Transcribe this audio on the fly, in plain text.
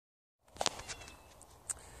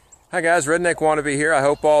Hi guys, Redneck Wannabe here. I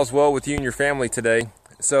hope all's well with you and your family today.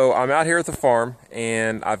 So I'm out here at the farm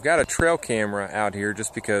and I've got a trail camera out here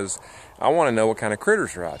just because I want to know what kind of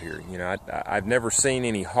critters are out here. You know, I've never seen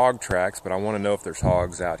any hog tracks, but I want to know if there's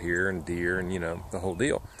hogs out here and deer and, you know, the whole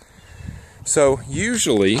deal. So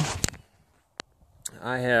usually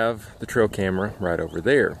I have the trail camera right over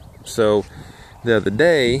there. So the other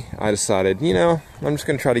day I decided, you know, I'm just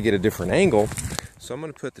going to try to get a different angle. So I'm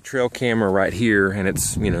going to put the trail camera right here, and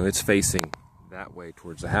it's, you know, it's facing that way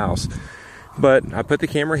towards the house. But I put the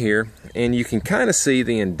camera here, and you can kind of see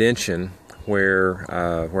the indention where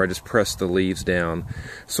I just pressed the leaves down,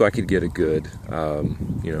 so I could get a good,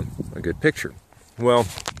 you know, a good picture. Well,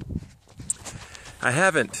 I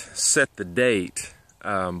haven't set the date,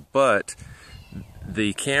 but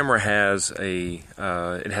the camera has a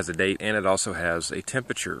it has a date, and it also has a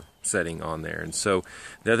temperature setting on there. And so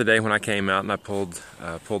the other day when I came out and I pulled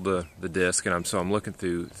the disc, and I'm looking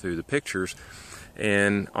through the pictures,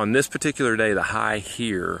 and on this particular day the high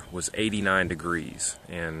here was 89 degrees,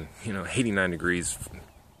 and you know, 89 degrees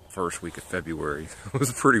first week of February it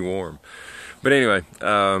was pretty warm. But anyway,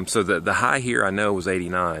 so the high here I know was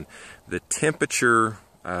 89. The temperature,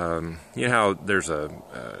 you know how there's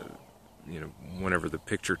you know, whenever the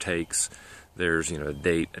picture takes, there's, you know, a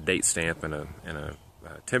date stamp and a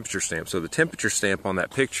temperature stamp. So the temperature stamp on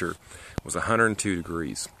that picture was 102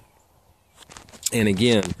 degrees. And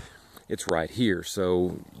again, it's right here.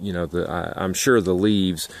 So, you know, I'm sure the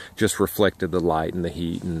leaves just reflected the light and the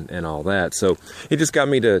heat and all that. So it just got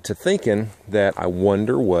me to thinking that I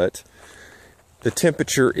wonder what the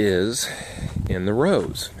temperature is in the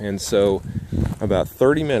rows. And so about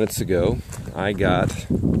 30 minutes ago, I got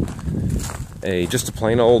just a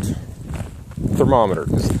plain old thermometer.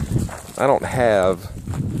 I don't have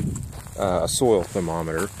a soil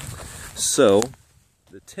thermometer, so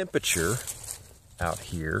the temperature out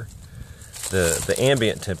here, the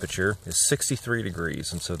ambient temperature is 63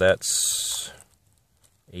 degrees, and so that's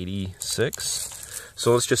 86.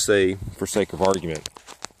 So let's just say, for sake of argument,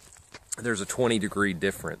 there's a 20-degree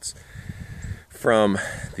difference from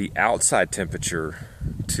the outside temperature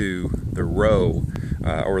to the row,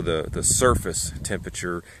 or the surface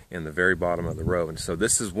temperature in the very bottom of the row. And so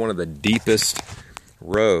this is one of the deepest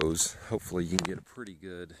rows. Hopefully you can get a pretty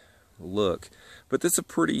good look, but this is a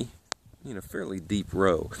pretty, you know, fairly deep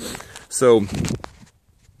row. So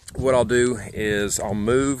what I'll do is I'll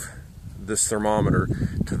move this thermometer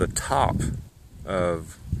to the top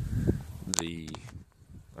of the,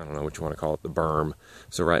 I don't know what you want to call it, the berm.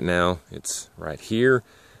 So right now it's right here.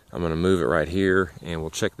 I'm going to move it right here, and we'll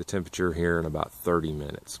check the temperature here in about 30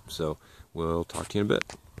 minutes. So we'll talk to you in a bit.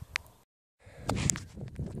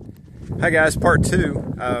 Hi guys, part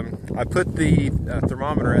two. I put the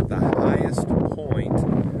thermometer at the highest point,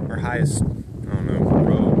 or highest, I don't know,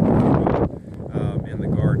 row in the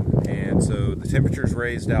garden. And so the temperature is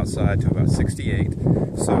raised outside to about 68.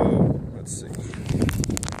 So let's see.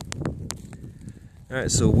 All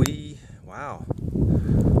right, so wow,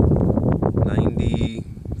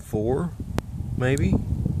 94 maybe?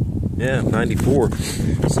 Yeah, 94.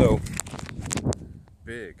 So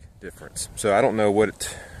big difference. So I don't know what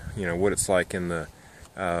it, you know, what it's like in the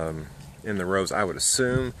rows. I would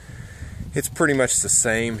assume it's pretty much the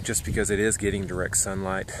same, just because it is getting direct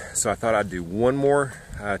sunlight. So I thought I'd do one more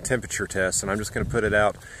temperature test, and I'm just going to put it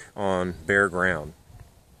out on bare ground,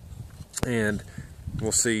 and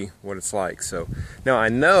we'll see what it's like. So now I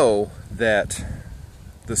know that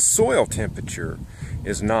the soil temperature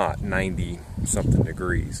is not 90 something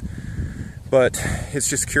degrees, but it's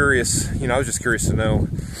just curious, you know, I was just curious to know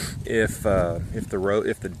if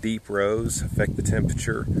the deep rows affect the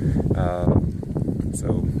temperature.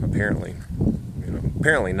 So apparently, you know,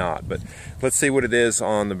 apparently not, but let's see what it is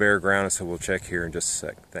on the bare ground, and so we'll check here in just a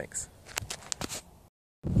sec. Thanks.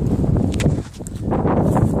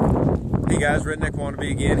 Hey guys, Redneck Wannabe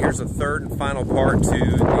again. Here's the third and final part to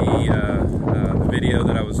the video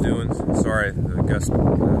that I was doing. Sorry,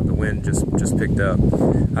 the wind just picked up.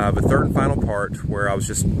 But third and final part where I was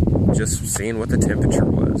just seeing what the temperature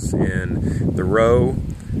was in the row,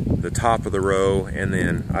 the top of the row, and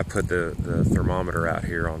then I put the thermometer out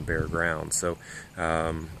here on bare ground. So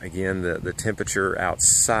again, the temperature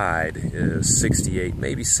outside is 68,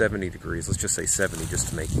 maybe 70 degrees. Let's just say 70 just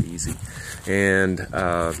to make it easy. And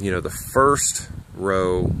you know, the first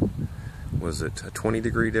row, was it a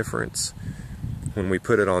 20-degree difference? When we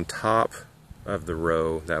put it on top of the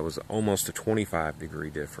row, that was almost a 25-degree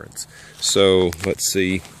difference. So let's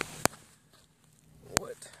see,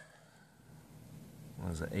 what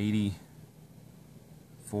was it,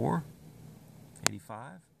 84,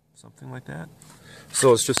 85, something like that. So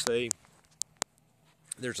let's just say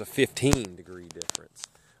there's a 15-degree difference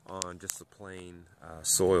on just the plain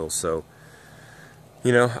soil. So,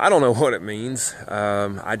 you know, I don't know what it means.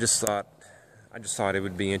 I just thought it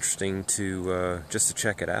would be interesting to just to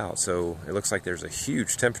check it out. So it looks like there's a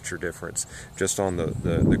huge temperature difference just on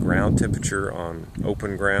the ground temperature on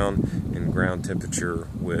open ground and ground temperature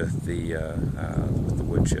with the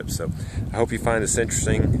wood chips. So I hope you find this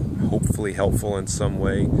interesting, hopefully helpful in some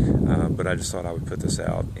way. But I just thought I would put this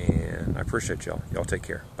out, and I appreciate y'all. Y'all take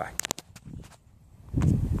care. Bye.